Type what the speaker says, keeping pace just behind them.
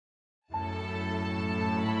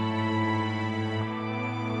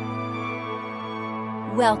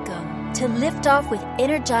Welcome to Lift Off with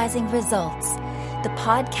Energizing Results, the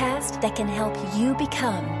podcast that can help you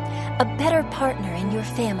become a better partner in your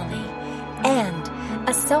family and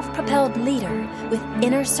a self-propelled leader with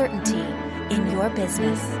inner certainty in your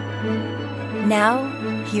business. Now,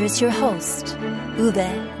 here's your host,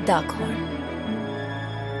 Uwe Daghorn.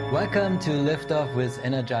 Welcome to Lift Off with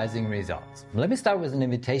Energizing Results. Let me start with an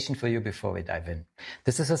invitation for you before we dive in.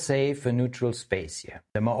 This is a safe and neutral space here.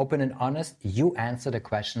 The more open and honest you answer the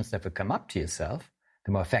questions that will come up to yourself,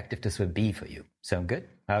 the more effective this will be for you. Sound good?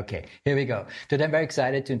 Okay, here we go. Today I'm very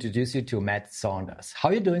excited to introduce you to Matt Saunders. How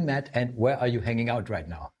are you doing, Matt, and where are you hanging out right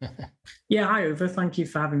now? Yeah, hi, Uwe. Thank you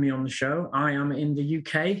for having me on the show. I am in the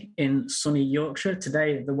UK, in sunny Yorkshire.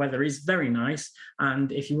 Today, the weather is very nice.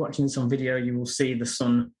 And if you're watching this on video, you will see the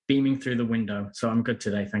sun beaming through the window. So I'm good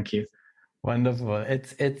today. Thank you. Wonderful.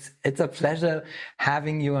 It's a pleasure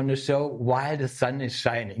having you on the show while the sun is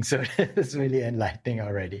shining. So it's really enlightening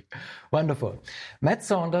already. Wonderful. Matt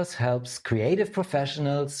Saunders helps creative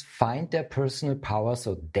professionals find their personal power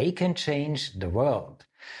so they can change the world.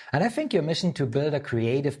 And I think your mission to build a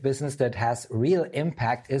creative business that has real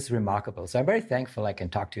impact is remarkable. So I'm very thankful I can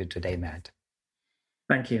talk to you today, Matt.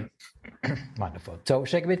 Thank you. Wonderful. So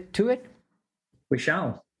shall we get to it? We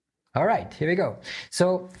shall. All right, here we go.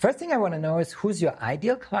 So first thing I want to know is who's your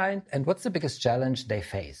ideal client and what's the biggest challenge they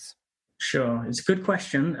face? Sure. It's a good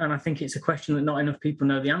question. And I think it's a question that not enough people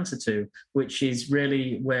know the answer to, which is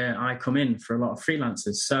really where I come in for a lot of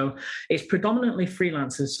freelancers. So it's predominantly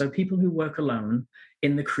freelancers, so people who work alone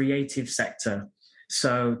in the creative sector.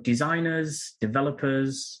 So designers,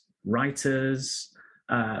 developers, writers,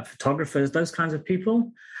 photographers, those kinds of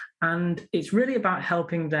people. And it's really about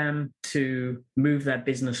helping them to move their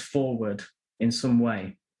business forward in some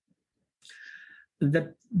way.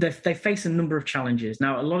 They face a number of challenges.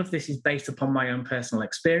 Now, a lot of this is based upon my own personal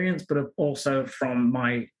experience, but also from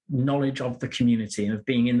my knowledge of the community and of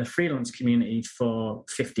being in the freelance community for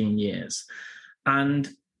 15 years. And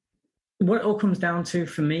what it all comes down to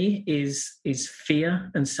for me is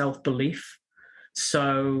fear and self-belief.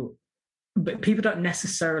 So, but people don't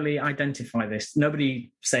necessarily identify this.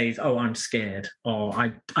 Nobody says, oh, I'm scared, or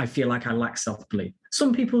I feel like I lack self-belief.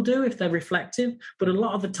 Some people do if they're reflective, but a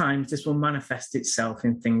lot of the times this will manifest itself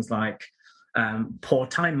in things like poor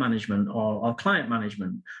time management or client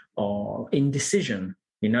management or indecision.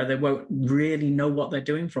 You know, they won't really know what they're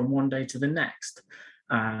doing from one day to the next.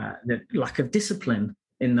 The lack of discipline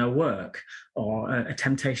in their work, or a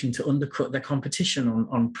temptation to undercut their competition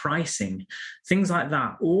on pricing, things like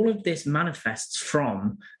that. All of this manifests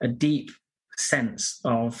from a deep sense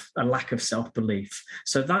of a lack of self-belief.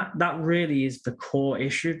 So that really is the core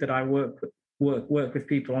issue that I work with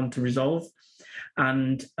people on to resolve.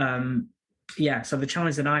 And so the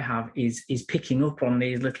challenge that I have is picking up on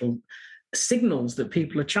these little signals that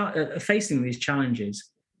people are facing these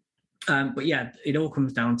challenges. But yeah, it all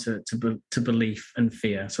comes down to belief and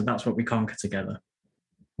fear. So that's what we conquer together.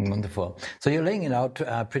 Wonderful. So you're laying it out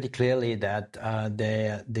pretty clearly that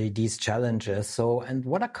these challenges. So, and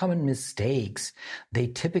what are common mistakes they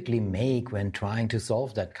typically make when trying to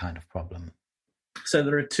solve that kind of problem? So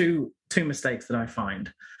there are two mistakes that I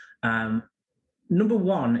find. Number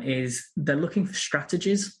one is they're looking for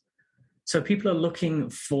strategies. So people are looking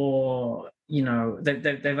for, you know,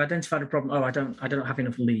 they've identified a problem. Oh, I don't have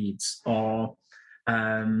enough leads, or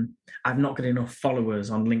I've not got enough followers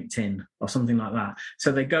on LinkedIn or something like that.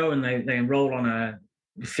 So they go and they enroll on a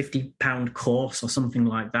 £50 course or something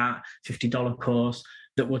like that, $50 course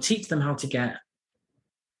that will teach them how to get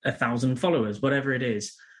 1,000 followers, whatever it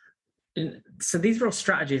is. So these are all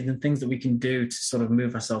strategies and things that we can do to sort of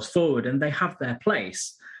move ourselves forward, and they have their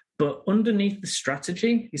place. But underneath the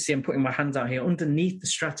strategy, you see I'm putting my hands out here, underneath the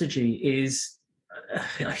strategy is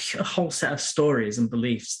a whole set of stories and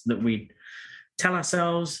beliefs that we tell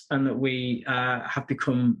ourselves and that we have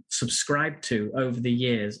become subscribed to over the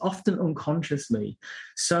years, often unconsciously.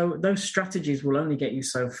 So those strategies will only get you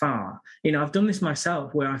so far. You know, I've done this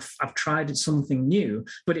myself where I've tried something new,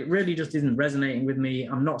 but it really just isn't resonating with me.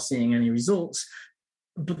 I'm not seeing any results.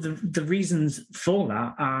 But the reasons for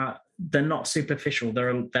that are they're not superficial.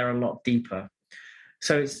 They're a lot deeper.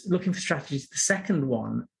 So it's looking for strategies. The second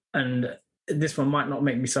one, and this one might not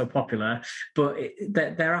make me so popular, but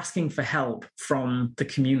they're asking for help from the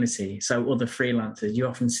community. So other freelancers you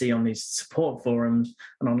often see on these support forums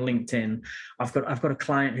and on LinkedIn. I've got a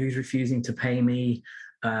client who's refusing to pay me.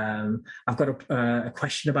 I've got a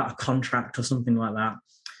question about a contract or something like that.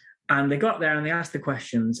 And they got there and they asked the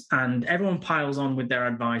questions, and everyone piles on with their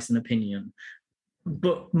advice and opinion.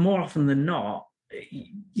 But more often than not,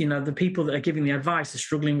 the people that are giving the advice are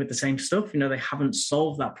struggling with the same stuff. They haven't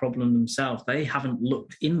solved that problem themselves. They haven't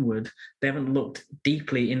looked inward. They haven't looked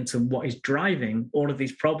deeply into what is driving all of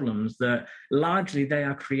these problems that largely they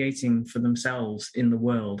are creating for themselves in the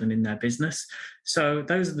world and in their business. So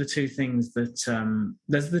those are the two things that,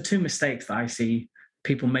 those are the two mistakes that I see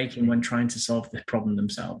people making when trying to solve the problem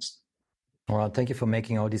themselves. Well, thank you for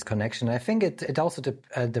making all these connections. I think it also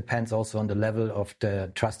depends also on the level of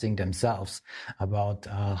the trusting themselves about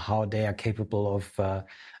how they are capable of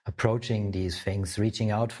approaching these things,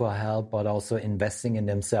 reaching out for help, but also investing in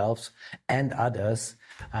themselves and others.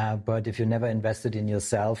 But if you never invested in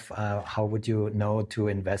yourself, how would you know to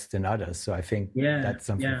invest in others? So I think that's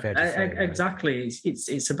something fair to say. Exactly. Right?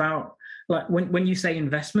 It's about, like, when you say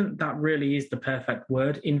investment, that really is the perfect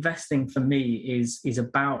word. Investing for me is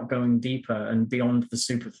about going deeper and beyond the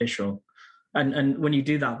superficial. And when you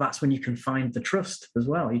do that, that's when you can find the trust as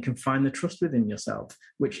well. You can find the trust within yourself,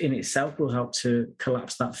 which in itself will help to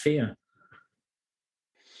collapse that fear.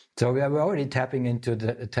 So we're already tapping into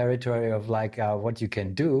the territory of what you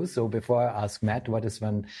can do. So before I ask Matt, what is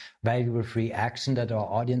one valuable free action that our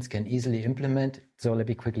audience can easily implement? So let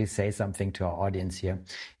me quickly say something to our audience here.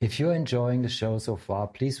 If you're enjoying the show so far,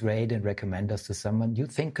 please rate and recommend us to someone you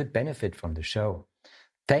think could benefit from the show.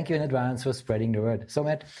 Thank you in advance for spreading the word. So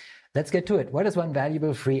Matt, let's get to it. What is one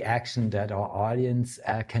valuable free action that our audience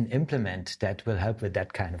can implement that will help with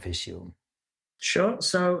that kind of issue? Sure.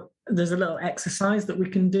 So there's a little exercise that we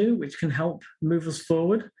can do which can help move us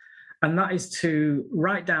forward. And that is to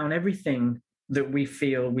write down everything that we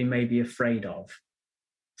feel we may be afraid of,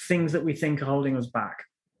 things that we think are holding us back.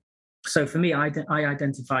 So for me, I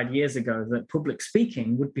identified years ago that public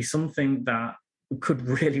speaking would be something that could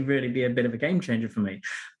really, really be a bit of a game changer for me.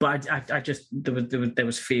 But there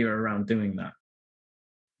was fear around doing that.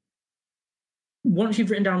 Once you've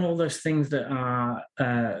written down all those things that are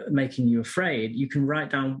making you afraid, you can write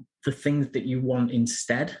down the things that you want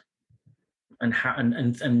instead,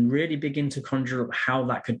 and really begin to conjure up how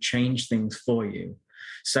that could change things for you.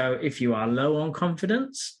 So if you are low on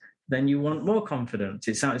confidence, then you want more confidence.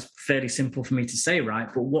 It sounds fairly simple for me to say, right?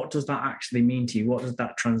 But what does that actually mean to you? What does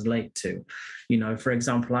that translate to? For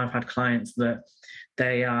example, I've had clients that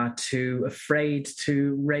they are too afraid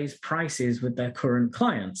to raise prices with their current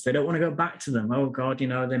clients. They don't want to go back to them. Oh God,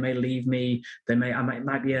 they may leave me. It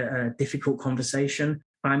might be a difficult conversation.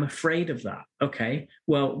 I'm afraid of that. Okay,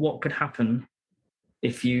 well, what could happen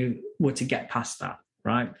if you were to get past that,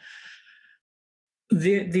 right?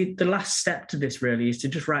 The last step to this really is to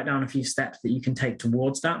just write down a few steps that you can take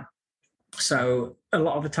towards that. So a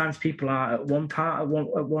lot of the times people are at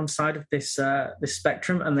one side of this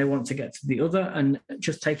spectrum, and they want to get to the other, and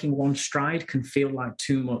just taking one stride can feel like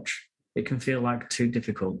too much. It can feel like too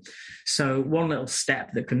difficult. So one little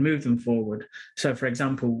step that can move them forward. So for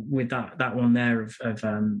example, with that one there of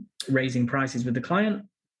raising prices with the client,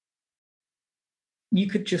 you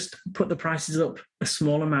could just put the prices up a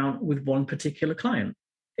small amount with one particular client.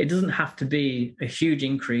 It doesn't have to be a huge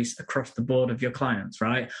increase across the board of your clients,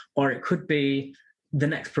 right? Or it could be the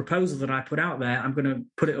next proposal that I put out there, I'm going to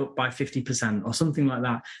put it up by 50% or something like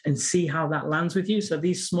that, and see how that lands with you. So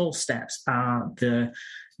these small steps are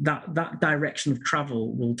that direction of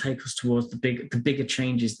travel will take us towards the bigger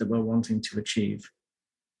changes that we're wanting to achieve.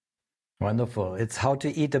 Wonderful. It's how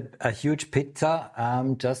to eat a huge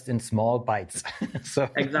pizza just in small bites. So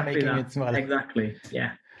exactly making it smaller. Exactly.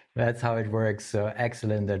 Yeah. That's how it works. So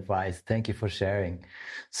excellent advice. Thank you for sharing.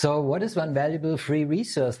 So what is one valuable free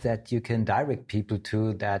resource that you can direct people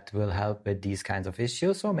to that will help with these kinds of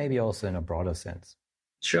issues, or maybe also in a broader sense?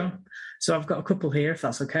 Sure. So I've got a couple here, if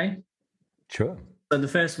that's okay. Sure. So the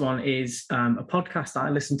first one is a podcast that I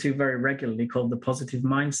listen to very regularly called the Positive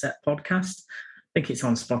Mindset Podcast. I think it's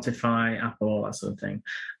on Spotify, Apple, all that sort of thing.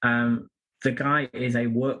 The guy is a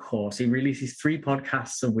workhorse. He releases 3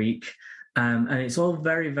 podcasts a week. And it's all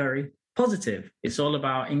very, very positive. It's all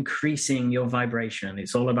about increasing your vibration.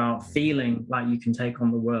 It's all about feeling like you can take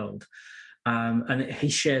on the world. And he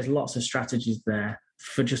shares lots of strategies there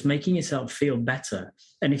for just making yourself feel better.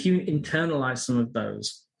 And if you internalize some of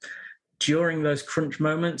those during those crunch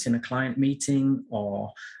moments in a client meeting,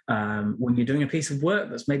 or when you're doing a piece of work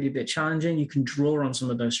that's maybe a bit challenging, you can draw on some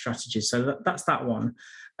of those strategies. So that's that one.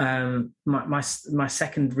 My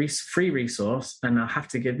second free resource, and I have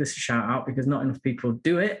to give this a shout out because not enough people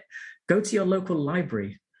do it. Go to your local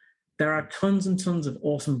library. There are tons and tons of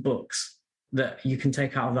awesome books that you can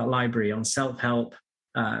take out of that library on self-help,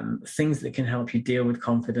 things that can help you deal with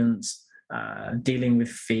confidence, dealing with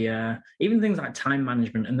fear, even things like time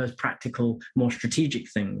management and those practical, more strategic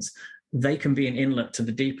things. They can be an inlet to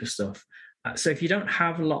the deeper stuff. So if you don't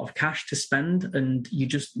have a lot of cash to spend and you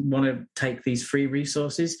just want to take these free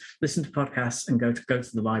resources, listen to podcasts and go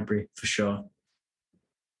to the library for sure.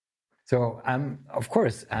 So, of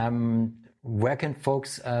course, where can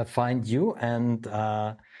folks find you and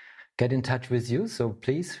get in touch with you? So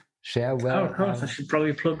please share where. Oh, of course. I should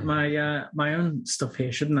probably plug my own stuff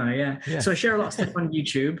here, shouldn't I? Yeah. So I share a lot of stuff on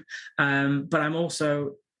YouTube, but I'm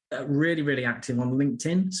also really, really active on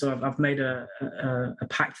LinkedIn. So I've made a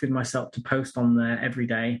pact with myself to post on there every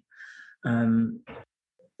day,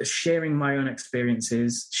 sharing my own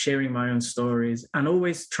experiences, sharing my own stories, and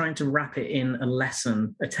always trying to wrap it in a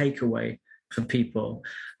lesson, a takeaway for people.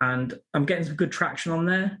 And I'm getting some good traction on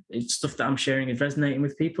there. It's stuff that I'm sharing is resonating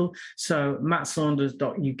with people. So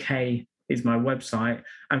mattsaunders.uk is my website.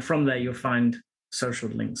 And from there, you'll find social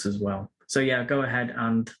links as well. So yeah, go ahead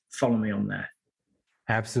and follow me on there.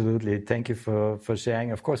 Absolutely. Thank you for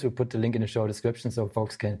sharing. Of course, we'll put the link in the show description so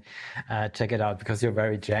folks can check it out, because you're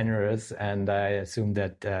very generous. And I assume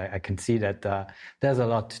that I can see that there's a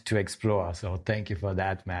lot to explore. So thank you for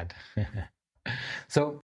that, Matt.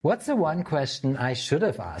 So what's the one question I should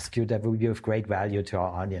have asked you that would be of great value to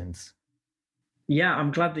our audience? Yeah,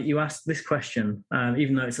 I'm glad that you asked this question,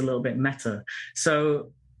 even though it's a little bit meta.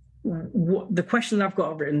 So the question I've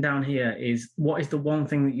got written down here is, what is the one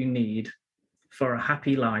thing that you need for a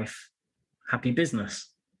happy life, happy business?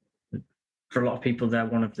 For a lot of people, they're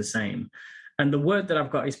one of the same. And the word that I've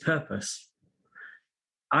got is purpose.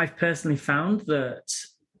 I've personally found that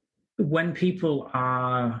when people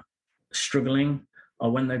are struggling, or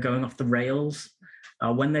when they're going off the rails,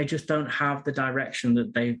 or when they just don't have the direction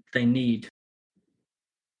that they need,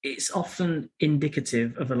 it's often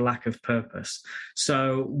indicative of a lack of purpose.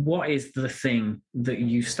 So what is the thing that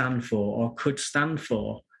you stand for or could stand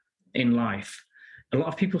for in life? A lot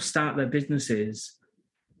of people start their businesses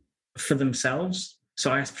for themselves. So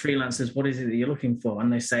I ask freelancers, what is it that you're looking for?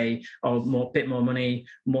 And they say, oh, bit more money,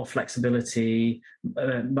 more flexibility,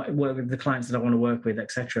 work with the clients that I want to work with,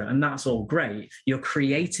 etc. And that's all great. You're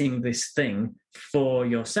creating this thing for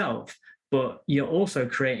yourself, but you're also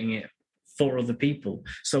creating it for other people.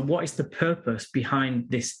 So what is the purpose behind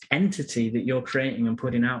this entity that you're creating and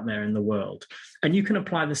putting out there in the world? And you can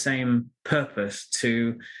apply the same purpose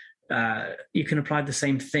to you can apply the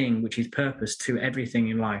same thing, which is purpose, to everything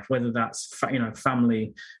in life, whether that's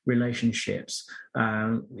family, relationships,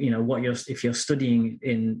 if you're studying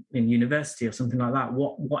in university or something like that,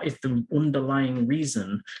 what is the underlying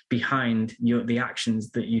reason behind the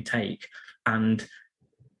actions that you take, and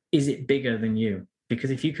is it bigger than you? Because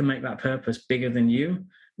if you can make that purpose bigger than you,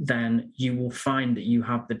 then you will find that you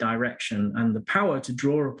have the direction and the power to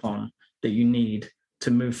draw upon that you need to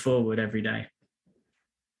move forward every day.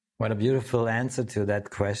 What a beautiful answer to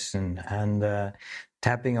that question. And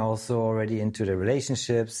tapping also already into the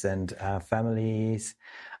relationships and families.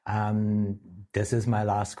 This is my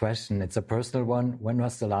last question. It's a personal one. When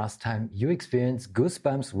was the last time you experienced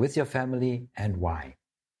goosebumps with your family, and why?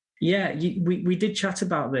 Yeah, we did chat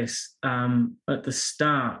about this at the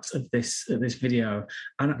start of this video.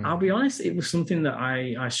 And I'll be honest, it was something that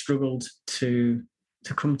I struggled to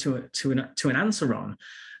come to an answer on.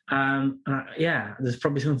 There's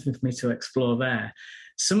probably something for me to explore there.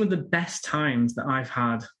 Some of the best times that I've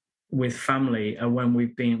had with family are when we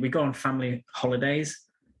go on family holidays.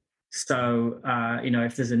 So,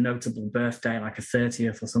 if there's a notable birthday, like a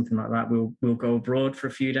 30th or something like that, we'll go abroad for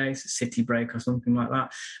a few days, a city break or something like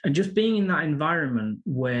that. And just being in that environment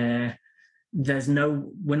where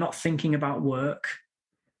we're not thinking about work.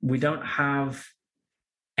 We don't have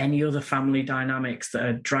any other family dynamics that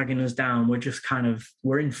are dragging us down. We're just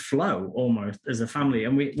we're in flow almost as a family,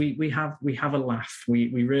 and we have a laugh.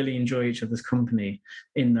 We really enjoy each other's company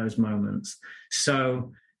in those moments.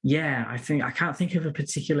 So yeah, I can't think of a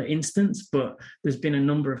particular instance, but there's been a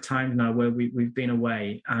number of times now where we've been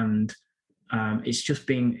away, and it's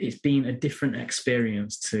been a different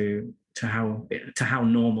experience to how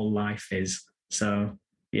normal life is. So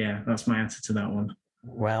yeah, that's my answer to that one.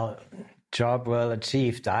 Well, job well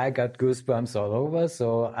achieved. I got goosebumps all over.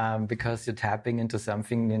 So because you're tapping into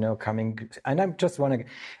something, coming, and I just want to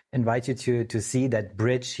invite you to see that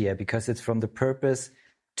bridge here, because it's from the purpose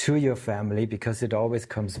to your family, because it always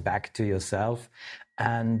comes back to yourself.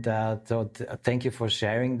 And so thank you for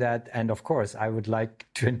sharing that. And of course, I would like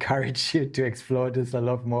to encourage you to explore this a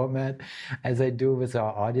lot more, Matt, as I do with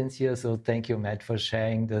our audience here. So thank you, Matt, for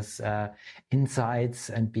sharing this insights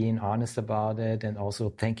and being honest about it. And also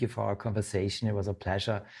thank you for our conversation. It was a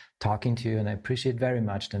pleasure talking to you. And I appreciate very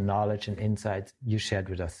much the knowledge and insights you shared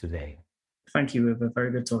with us today. Thank you, Uwe. Very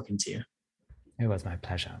good talking to you. It was my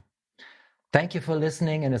pleasure. Thank you for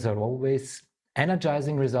listening. And as always,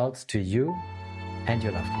 energizing results to you and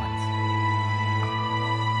your loved ones.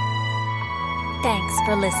 Thanks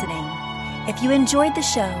for listening. If you enjoyed the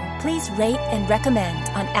show, please rate and recommend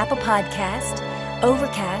on Apple Podcast,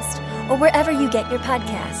 Overcast, or wherever you get your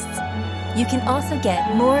podcasts. You can also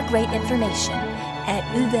get more great information at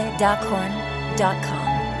uwedaghorn.com.